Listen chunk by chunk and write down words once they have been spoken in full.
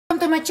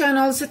my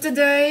channel. So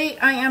today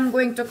I am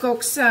going to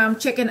cook some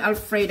chicken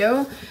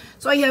alfredo.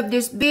 So I have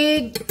this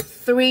big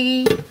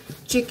 3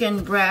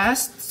 chicken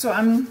breasts. So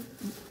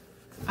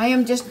I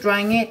am just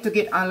drying it to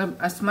get all of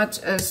as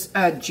much as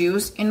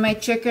juice in my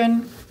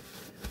chicken.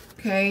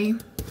 Okay,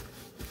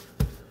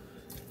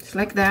 just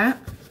like that.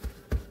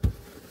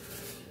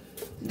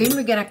 Then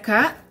we're gonna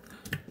cut.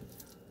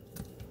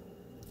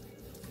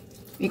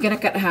 You're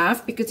gonna cut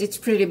half because it's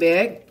pretty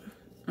big.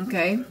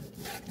 Okay,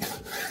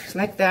 just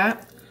like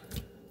that.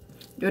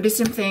 Do the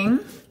same thing.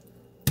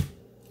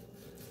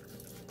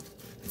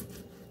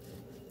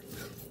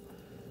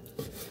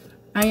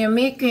 I am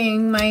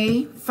making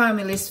my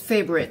family's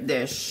favorite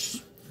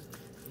dish,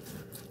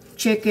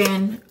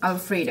 chicken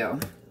alfredo.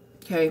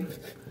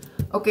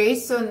 Okay,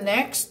 so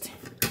next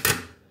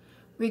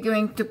we're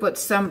going to put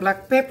some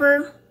black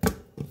pepper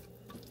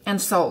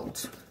and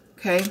salt.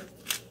 Okay,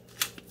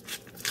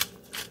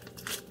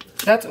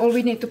 that's all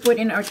we need to put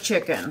in our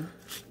chicken,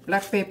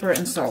 black pepper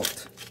and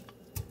salt.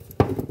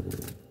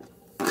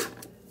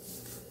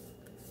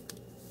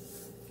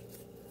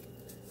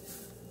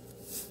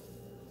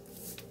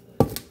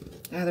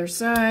 The other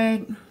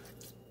side.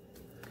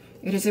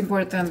 It is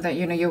important that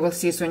you will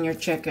season your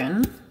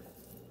chicken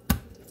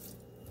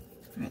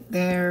right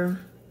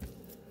there.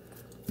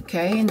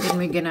 Okay, and then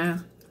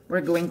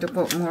we're going to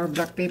put more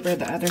black pepper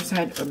the other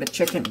side of the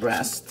chicken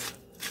breast.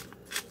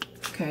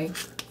 Okay,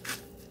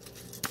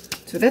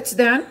 so that's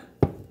done.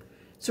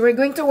 So we're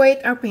going to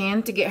wait our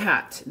pan to get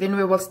hot, then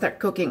we will start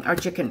cooking our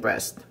chicken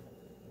breast.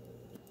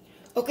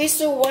 Okay,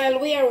 so while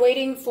we are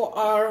waiting for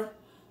our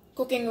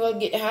cooking will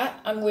get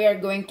hot, and we are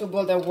going to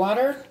boil the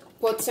water.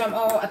 Put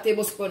a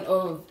tablespoon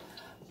of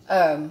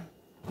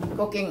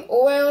cooking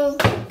oil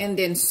and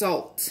then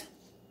salt.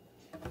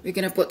 We're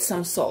gonna put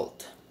some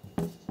salt.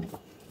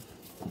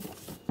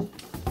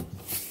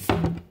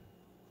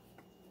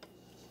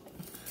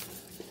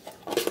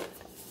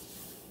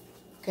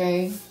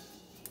 Okay,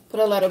 put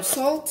a lot of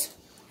salt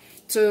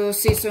to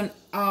season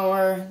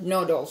our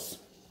noodles.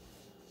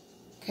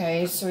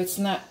 Okay, so it's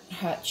not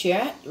hot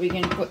yet. We're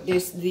going to put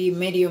the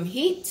medium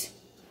heat.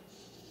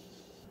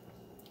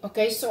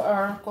 Okay, so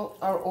our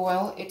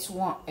oil, it's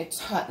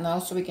hot now,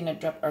 so we're going to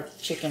drop our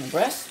chicken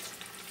breast.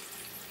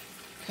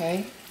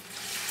 Okay.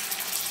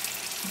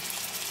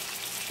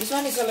 This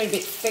one is a little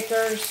bit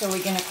thicker, so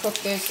we're going to cook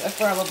this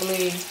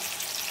probably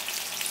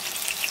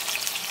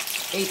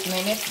 8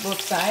 minutes,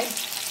 both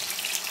sides.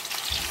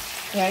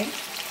 Okay.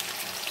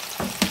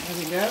 There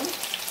we go.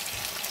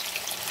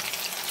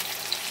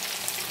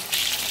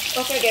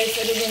 Okay guys,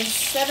 so within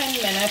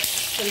 7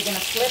 minutes, so we're gonna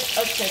flip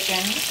our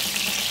chicken,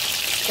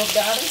 cook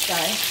the other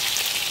side.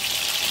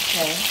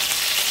 Okay.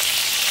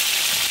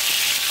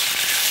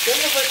 Don't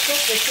overcook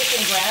the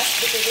chicken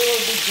breast because it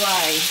will be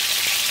dry.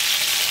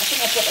 I think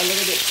I put a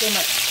little bit too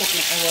much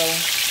cooking oil.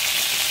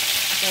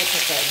 That's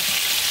okay.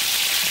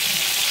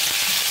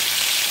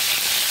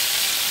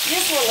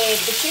 Usually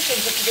the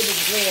chicken's a bit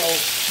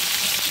grilled,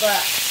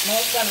 but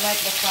most don't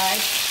like the fried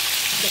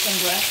chicken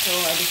breast, so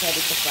I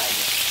decided to fry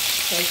it.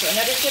 Okay, so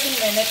another 7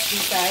 minutes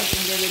inside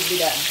and we will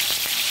be done.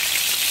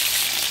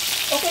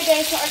 Okay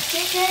guys, so our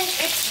chicken,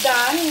 it's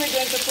done. We're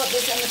going to put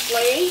this on the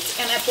plate,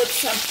 and I put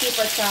some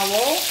paper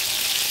towel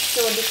so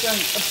it can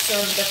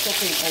absorb the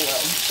cooking oil.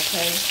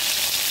 Okay.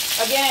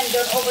 Again,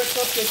 don't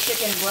overcook your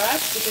chicken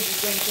breast because it's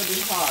going to be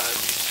hard,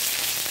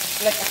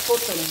 like a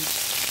cotton.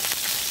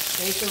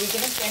 Okay, so we're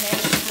going to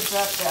finish to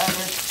drop the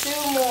other 2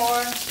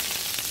 more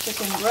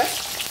chicken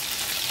breast.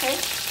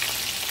 Okay,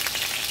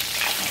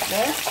 like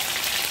there.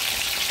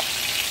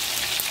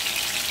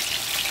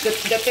 The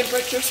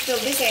temperature is still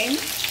the same.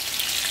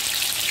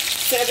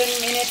 7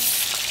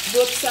 minutes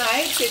both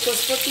sides. It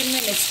was 14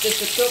 minutes just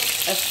to cook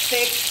a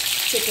thick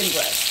chicken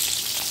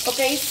breast.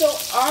 Okay, so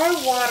our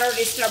water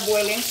is start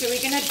boiling, so we're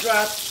gonna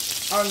drop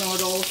our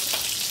noodles.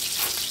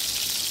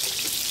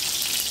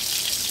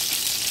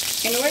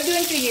 And we're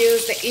going to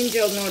use the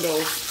angel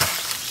noodles.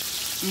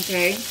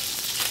 Okay.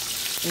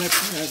 Let's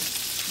have.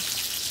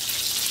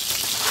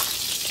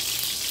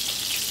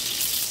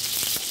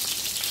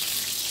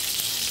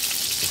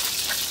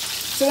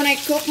 So when I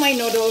cook my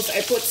noodles, I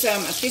put a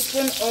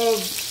teaspoon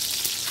of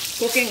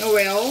cooking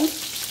oil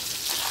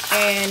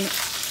and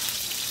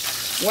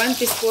 1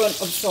 teaspoon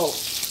of salt.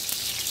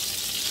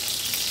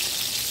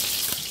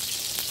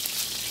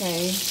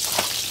 Okay,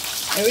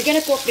 and we're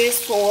gonna cook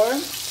this for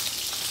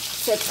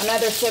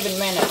another 7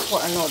 minutes for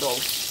our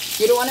noodles.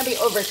 You don't want to be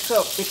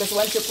overcooked because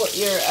once you put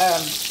your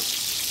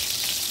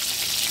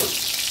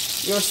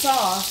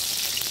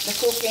sauce, the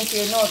cooking to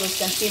your noodles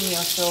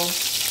continues. So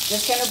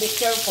just kind of be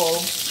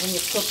careful when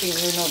you're cooking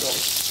your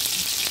noodles.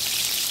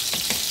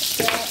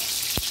 Okay.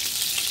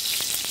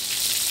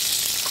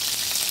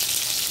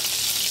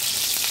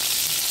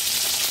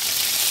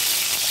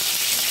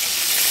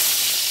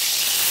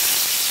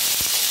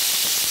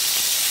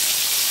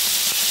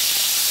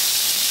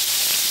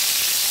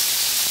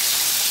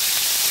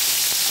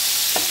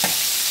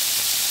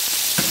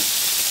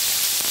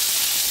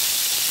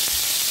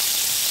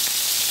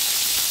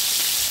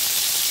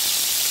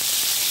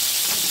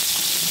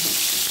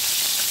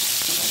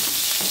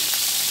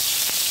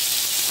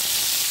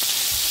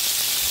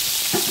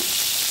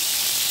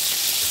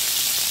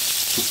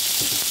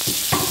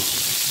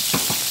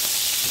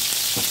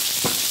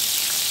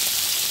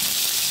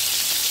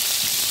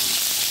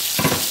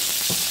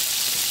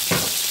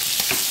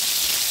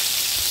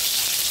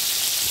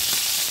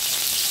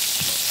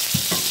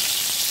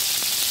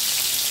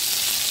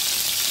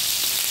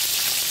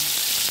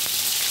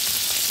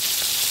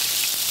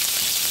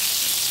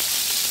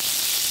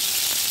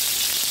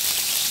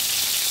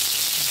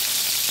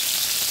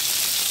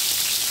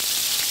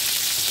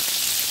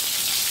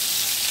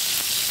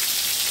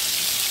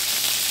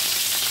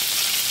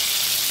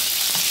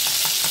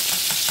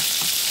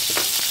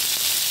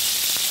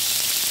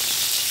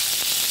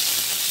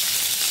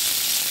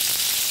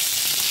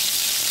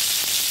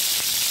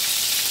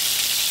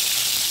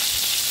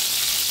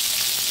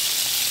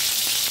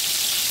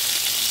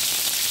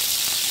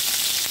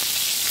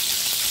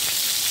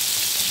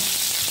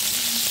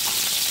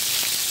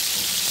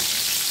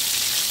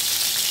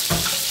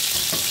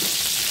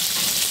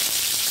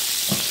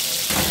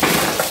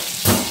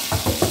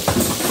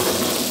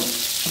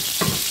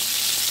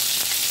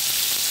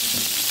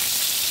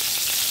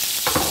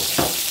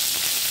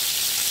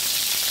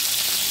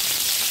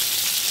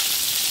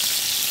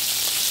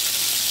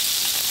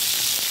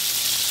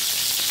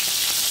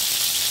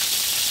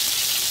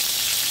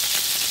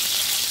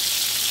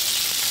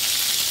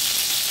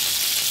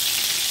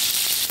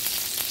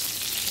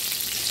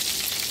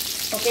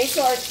 Okay,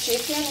 so our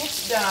chicken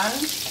is done.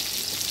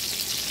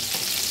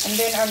 And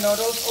then our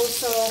noodles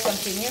also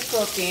continue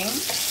cooking.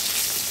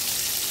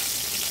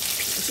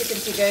 As you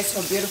can see, guys,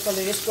 how beautiful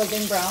it is,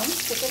 golden brown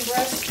chicken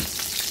breast.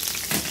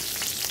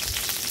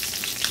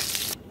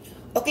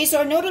 Okay, so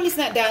our noodle is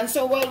not done.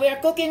 So while we are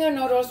cooking our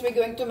noodles, we're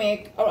going to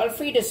make our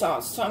alfredo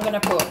sauce. So I'm going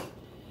to put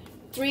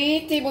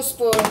 3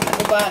 tablespoons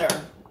of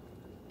butter.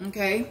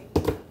 Okay,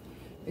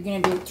 we're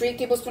going to do 3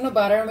 tablespoons of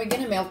butter, and we're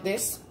going to melt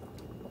this.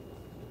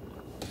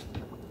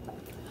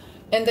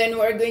 And then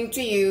we're going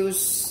to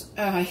use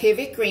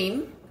heavy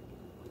cream.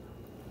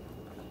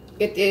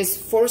 It is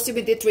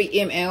 473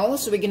 ml,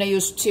 so we're going to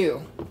use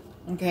 2.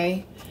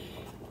 Okay.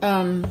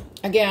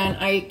 Again,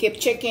 I keep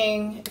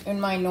checking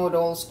in my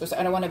noodles because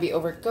I don't want to be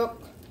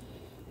overcooked.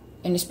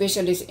 And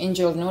especially this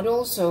angel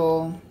noodle,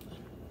 so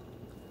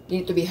they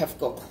need to be half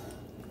cooked.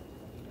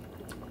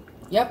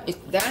 Yep, it's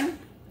done.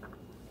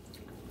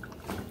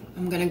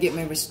 I'm going to get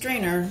my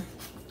restrainer.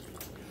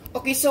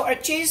 Okay, so our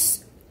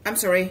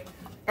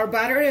our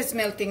butter is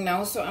melting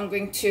now, so I'm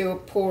going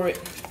to pour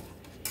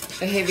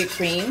a heavy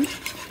cream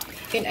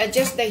and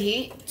adjust the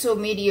heat to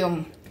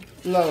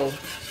medium-low.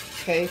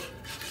 Okay.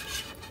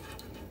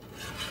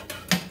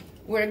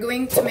 We're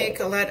going to make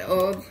a lot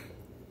of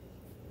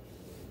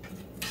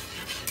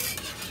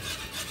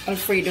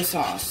alfredo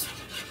sauce.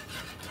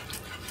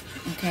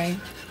 Okay.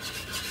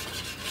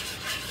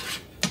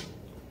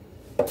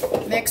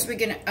 Next, we're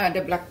gonna add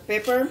the black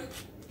pepper.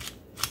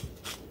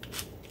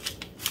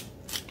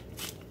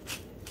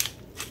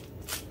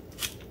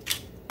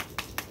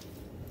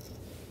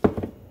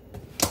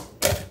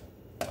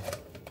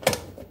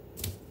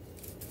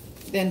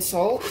 Then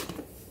salt.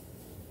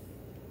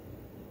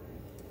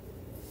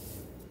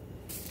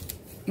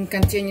 And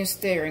continue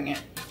stirring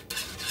it.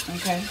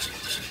 Okay.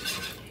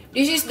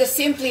 This is the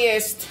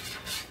simplest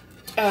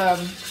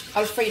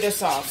alfredo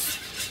sauce.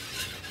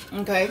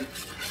 Okay.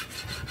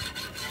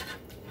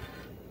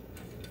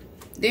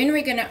 Then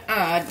we're gonna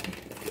add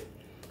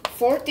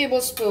 4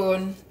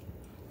 tablespoons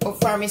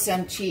of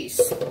Parmesan cheese.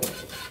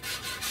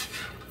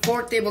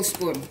 4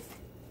 tablespoons.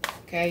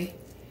 Okay.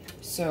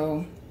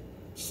 So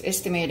just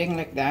estimating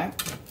like that.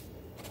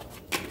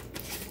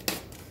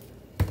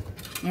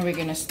 Now we're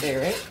gonna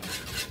stir it.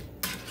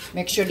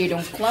 Make sure they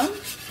don't clump.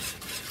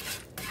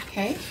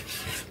 Okay.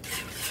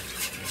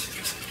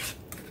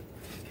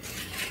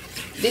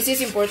 This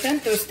is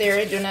important to stir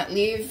it. Do not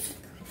leave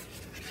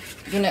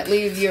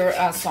your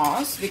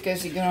sauce,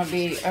 because you're gonna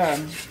be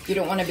you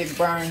don't want to be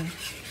burned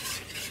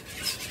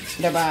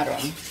the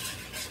bottom.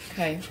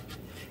 Okay.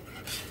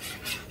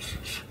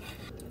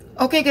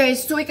 Okay,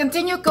 guys. So we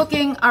continue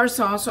cooking our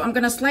sauce. So I'm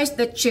gonna slice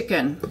the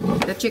chicken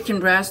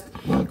breast,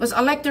 because I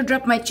like to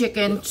drop my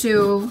chicken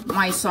to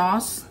my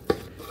sauce,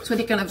 so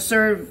they can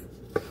absorb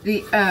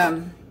the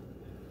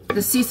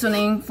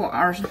seasoning for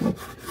our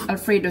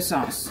alfredo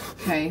sauce.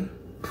 Okay.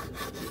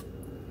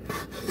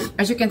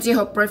 As you can see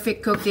how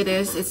perfect cooked it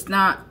is. It's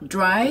not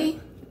dry.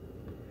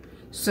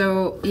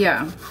 So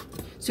yeah.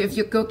 So if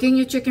you're cooking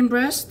your chicken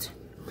breast,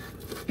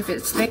 if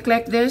it's thick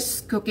like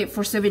this, cook it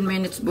for 7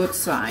 minutes both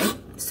sides.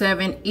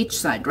 7 each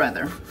side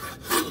rather.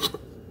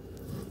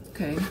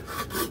 Okay.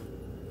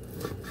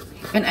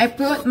 And I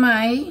put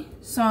my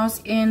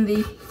sauce in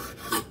the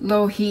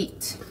low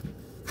heat.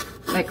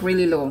 Like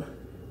really low.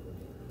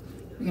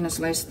 We're gonna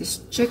slice this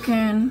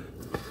chicken.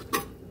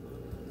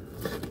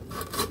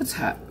 It's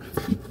hot.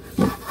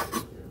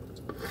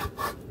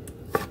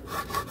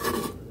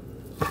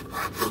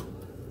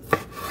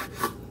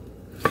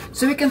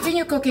 So we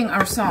continue cooking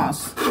our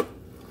sauce.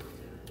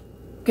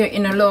 Okay,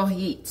 in a low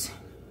heat.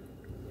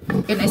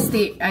 And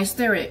I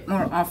stir it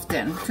more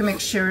often to make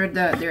sure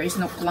that there is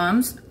no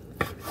clumps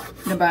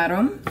in the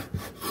bottom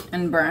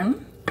and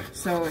burn.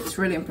 So it's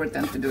really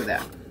important to do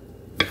that.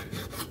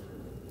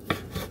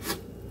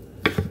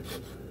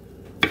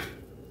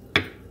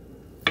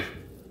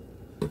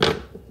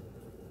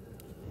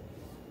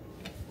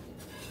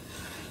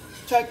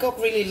 So I cook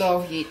really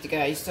low heat,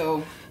 guys,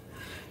 so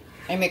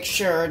I make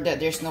sure that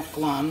there's no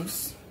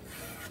clumps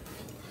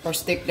or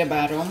stick the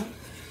bottom.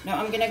 Now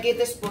I'm gonna get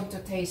the spoon to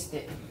taste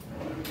it.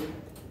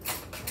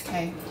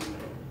 Okay.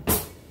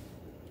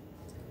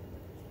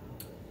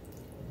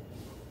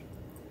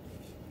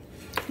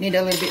 Need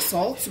a little bit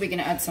salt, so we're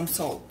gonna add some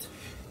salt.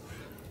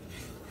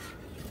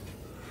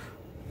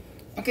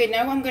 Okay,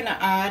 now I'm gonna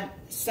add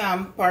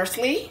some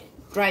parsley,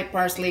 dry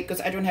parsley,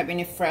 because I don't have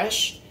any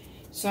fresh.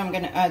 So I'm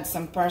gonna add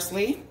some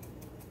parsley.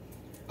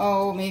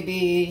 Oh,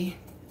 maybe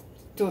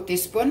 2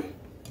 teaspoons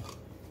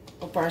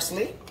of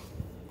parsley.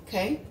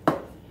 Okay.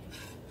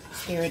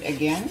 Stir it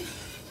again.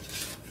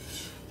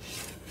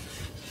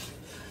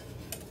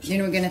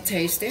 Then we're gonna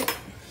taste it.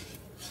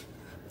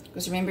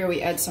 Because remember,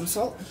 we add some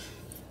salt.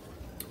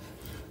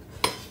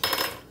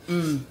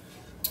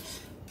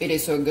 It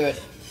is so good.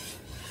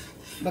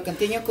 But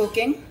continue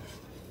cooking.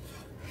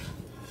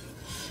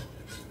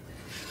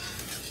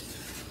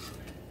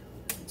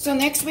 So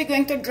next we're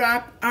going to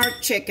drop our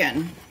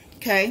chicken.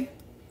 Okay.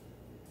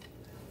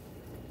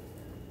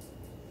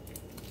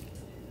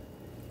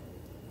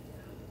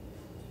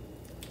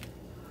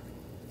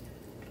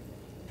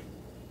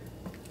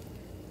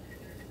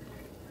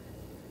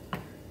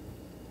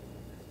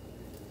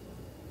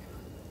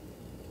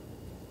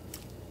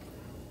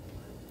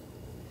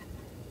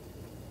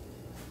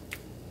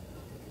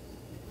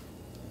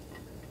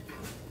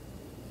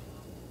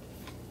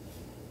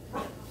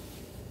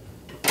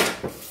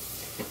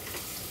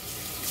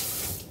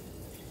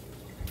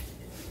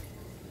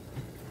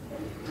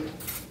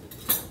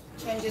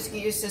 And just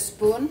use a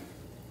spoon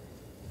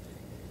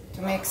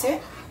to mix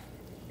it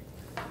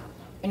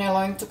and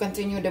allowing to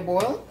continue the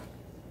boil.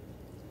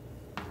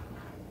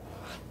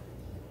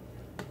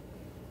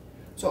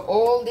 So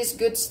all this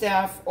good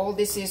stuff, all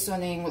this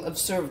seasoning will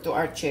absorb to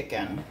our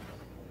chicken.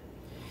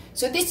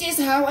 So this is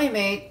how I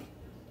make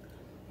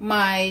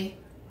my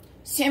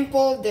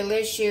simple,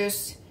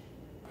 delicious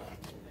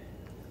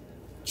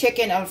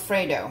chicken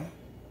alfredo.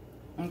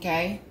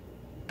 Okay?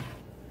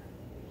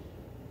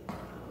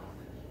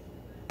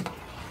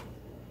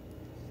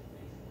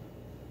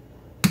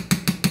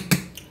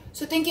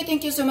 So thank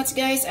you so much,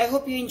 guys. I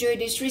hope you enjoyed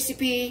this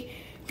recipe.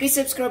 Please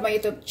subscribe my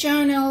YouTube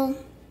channel.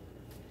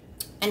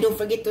 And don't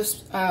forget to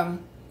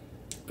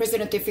press the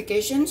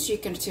notifications so you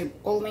can receive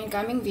all my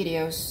incoming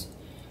videos.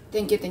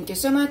 Thank you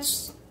so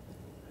much.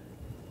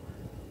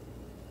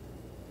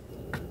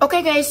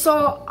 Okay guys,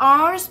 so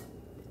our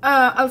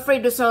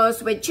Alfredo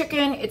sauce with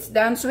chicken, it's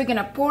done. So we're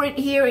gonna pour it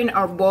here in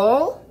our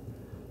bowl.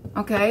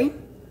 Okay.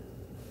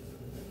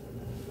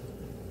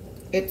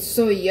 It's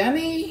so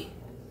yummy.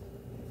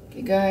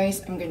 Okay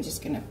guys, I'm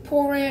just gonna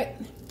pour it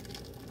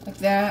like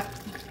that.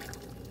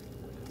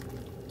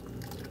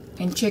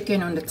 And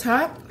chicken on the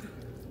top.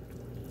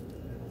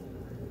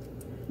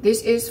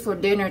 This is for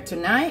dinner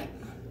tonight.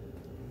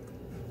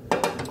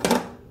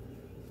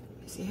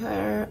 See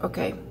her?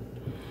 Okay.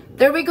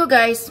 There we go,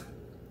 guys.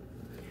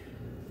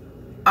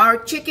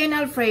 Our chicken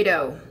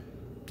Alfredo.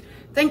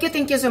 Thank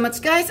you so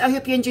much, guys. I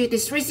hope you enjoyed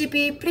this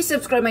recipe. Please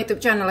subscribe my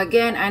YouTube channel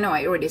again. I know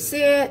I already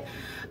said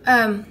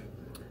it.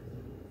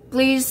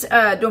 Please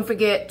don't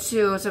forget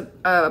to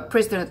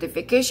press the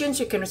notifications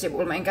so you can receive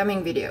all my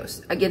incoming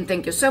videos. Again,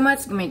 thank you so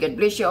much. May God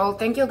bless you all.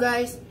 Thank you,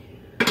 guys.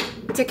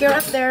 Take care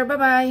up there.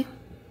 Bye-bye.